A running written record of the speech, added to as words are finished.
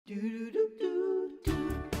We're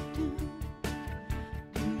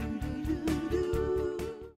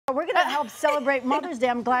going to help celebrate Mother's Day.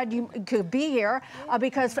 I'm glad you could be here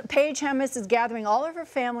because Paige Hemmis is gathering all of her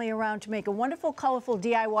family around to make a wonderful, colorful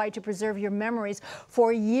DIY to preserve your memories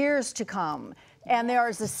for years to come. And there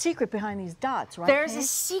is a secret behind these dots, right? There's Paige? a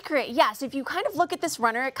secret, yes. If you kind of look at this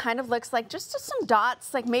runner, it kind of looks like just some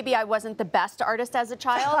dots. Like maybe I wasn't the best artist as a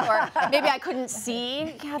child, or maybe I couldn't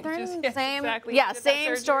see, Catherine. Same, exactly. yeah,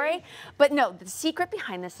 same story. But no, the secret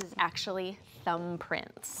behind this is actually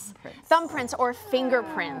thumbprints. Thumbprints or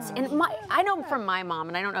fingerprints. And I know from my mom,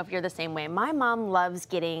 and I don't know if you're the same way, my mom loves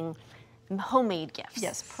getting homemade gifts.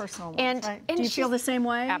 Yes, personal ones, and, right? and do you feel the same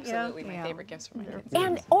way? Absolutely, my favorite gifts for my kids.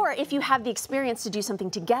 And or if you have the experience to do something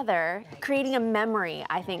together, creating a memory,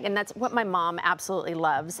 I think, and that's what my mom absolutely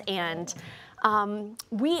loves. And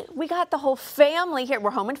we got the whole family here.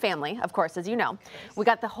 We're home and family, of course, as you know. We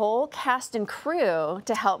got the whole cast and crew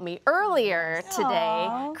to help me earlier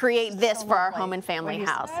today create this for our home and family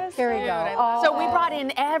house. Here we go. So we brought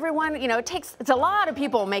in everyone, you know, it's a lot of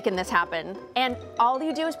people making this happen. And all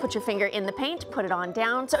you do is put your finger in the paint, put it on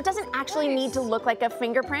down. So it doesn't actually need to look like a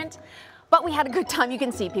fingerprint. But we had a good time. You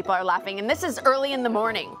can see people are laughing. And this is early in the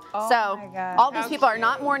morning. So all these people are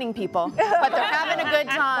not morning people, but they're having a good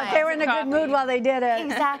time. They were in a good mood while they did it.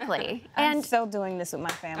 Exactly. I'm still doing this with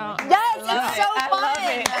my family. Yes, it's so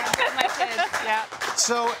fun. My kids, yeah.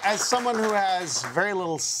 So, as someone who has very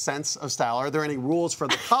little sense of style, are there any rules for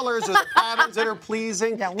the colors or the patterns that are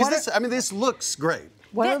pleasing? Because this looks great.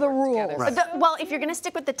 What are the rules? Right. Well, if you're going to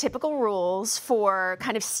stick with the typical rules for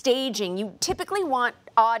kind of staging, you typically want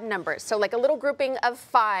odd numbers. So like a little grouping of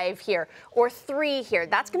 5 here or 3 here.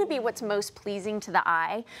 That's going to be what's most pleasing to the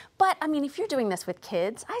eye. But I mean, if you're doing this with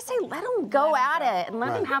kids, I say let them go at it and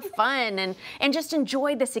let them have fun and just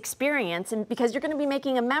enjoy this experience. And because you're going to be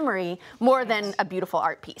making a memory more than a beautiful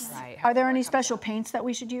art piece. Right. Are there any special paints that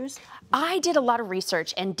we should use? I did a lot of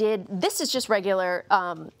research and this is just regular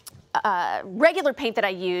regular paint that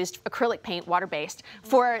I used, acrylic paint, water-based,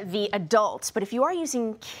 for the adults. But if you are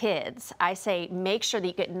using kids, I say make sure that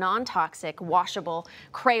you get non-toxic, washable.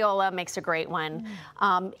 Crayola makes a great one.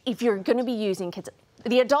 If you're going to be using kids,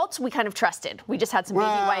 the adults we kind of trusted. We just had some baby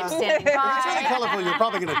wipes standing by. It's really colorful. You're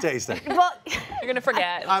probably going to taste it. Well, You're going to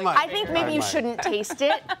forget. I think maybe you shouldn't taste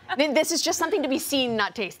it. This is just something to be seen,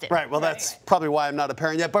 not tasted. Right. Well, that's probably why I'm not a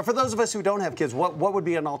parent yet. But for those of us who don't have kids, what would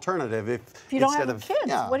be an alternative if you don't have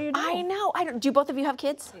kids? What do you do? I know. Do both of you have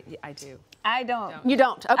kids? I do. I don't. You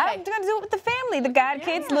don't? Okay. I'm going to do it with the family, the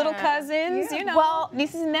godkids, little cousins, you know, well,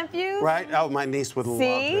 nieces and nephews. Right? Oh, my niece would love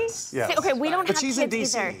this. Yes. See, okay, we don't have kids kids in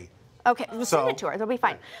DC. either. Okay, we'll send it to her. They'll be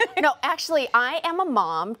fine. No, actually, I am a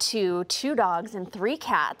mom to 2 dogs and 3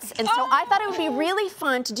 cats, and so I thought it would be really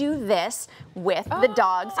fun to do this with the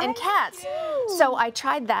dogs and cats. So I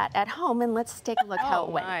tried that at home, and let's take a look how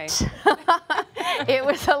it went. It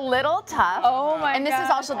was a little tough. Oh my And this is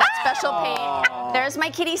also that special paint. There's my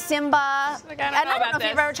kitty Simba. I don't know if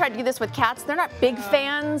you've ever tried to do this with cats. They're not big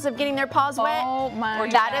fans of getting their paws wet. Oh my Or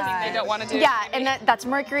God. that is they don't want to do. Yeah, and that's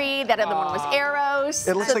Mercury. That other one was Eros.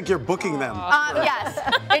 It looks like you're booking them. Yes,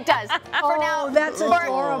 it does. For now, that's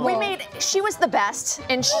adorable. She was the best,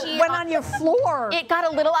 and she went on your floor. It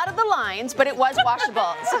got a little out of the lines, but it was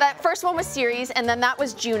washable. So that first one was Ceres, and then that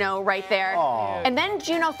was Juno right there. And then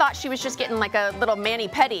Juno thought she was just getting like a little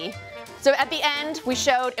mani-pedi. So at the end, we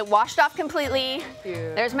showed it washed off completely.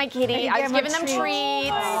 Cute. There's my kitty. I was giving them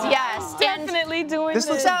treats. Yes. Definitely doing This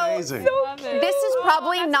looks amazing. This is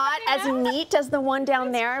probably not as neat as the one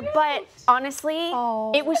down there, but honestly,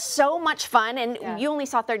 it was so much fun, and you only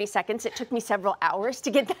saw 30 seconds. It took me several hours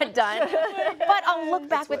to get that done. But I'll look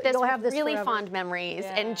back with this with really fond memories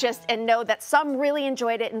and know that some really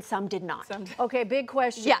enjoyed it and some did not. Okay, big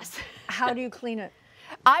question. Yes. How do you clean it?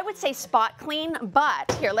 I would say spot clean,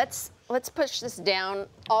 but here, let's push this down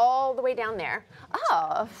all the way down there.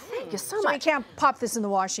 Oh, thank you so much. So you can't pop this in the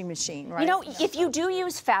washing machine, right? You know, if you do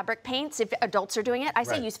use fabric paints, if adults are doing it, I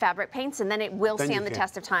say use fabric paints, and then it will stand the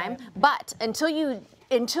test of time. But until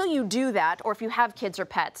you do that, or if you have kids or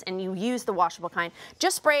pets and you use the washable kind,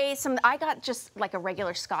 just spray some. I got just like a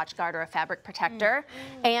regular Scotch Guard or a fabric protector,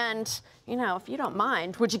 and you know, if you don't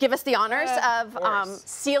mind, would you give us the honors of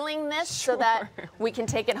sealing this so that we can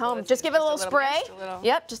take it home? Just give it a little spray.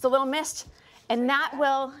 Yep, just a little mist, and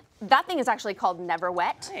that thing is actually called Never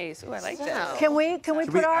Wet. Nice. Ooh, I like that. Can we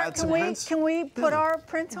put our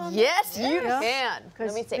print on? Yes, you can.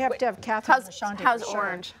 Let me see. We have to have Catherine. How's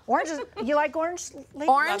orange? Orange is. You like orange? Lady?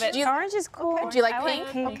 Orange? Orange is cool. Do you like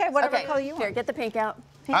I pink? Okay, whatever color you want. Here, get the pink out.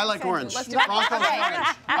 I like orange. Let's do Bronco's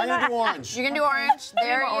orange. I'm going to do orange. You're going to do orange?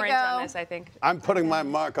 There you orange go. on this, I think. I'm putting my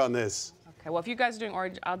mark on this. Okay, well, if you guys are doing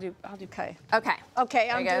orange, I'll do. Okay. Okay. Okay,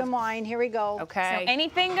 There I'm you go. doing mine. Here we go. Okay. Any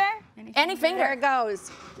finger? Any finger. There it goes.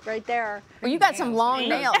 Right there. Well, you got some long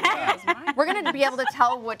nails. We're going to be able to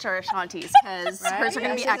tell which are Ashanti's because hers are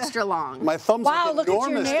going to be extra long. My thumbs Wow, look look at your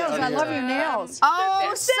enormous nails. down I here. love your nails.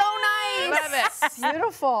 Oh, so nice. Love it.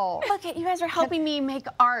 Beautiful. Look at you guys are helping me make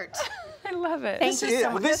art. I love it. Thank you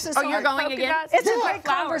so much. This is Oh, you're going again? It's a great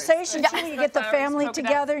conversation too. You get the Flowers, family polka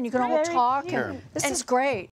together and you can all talk. Sure. And this is great.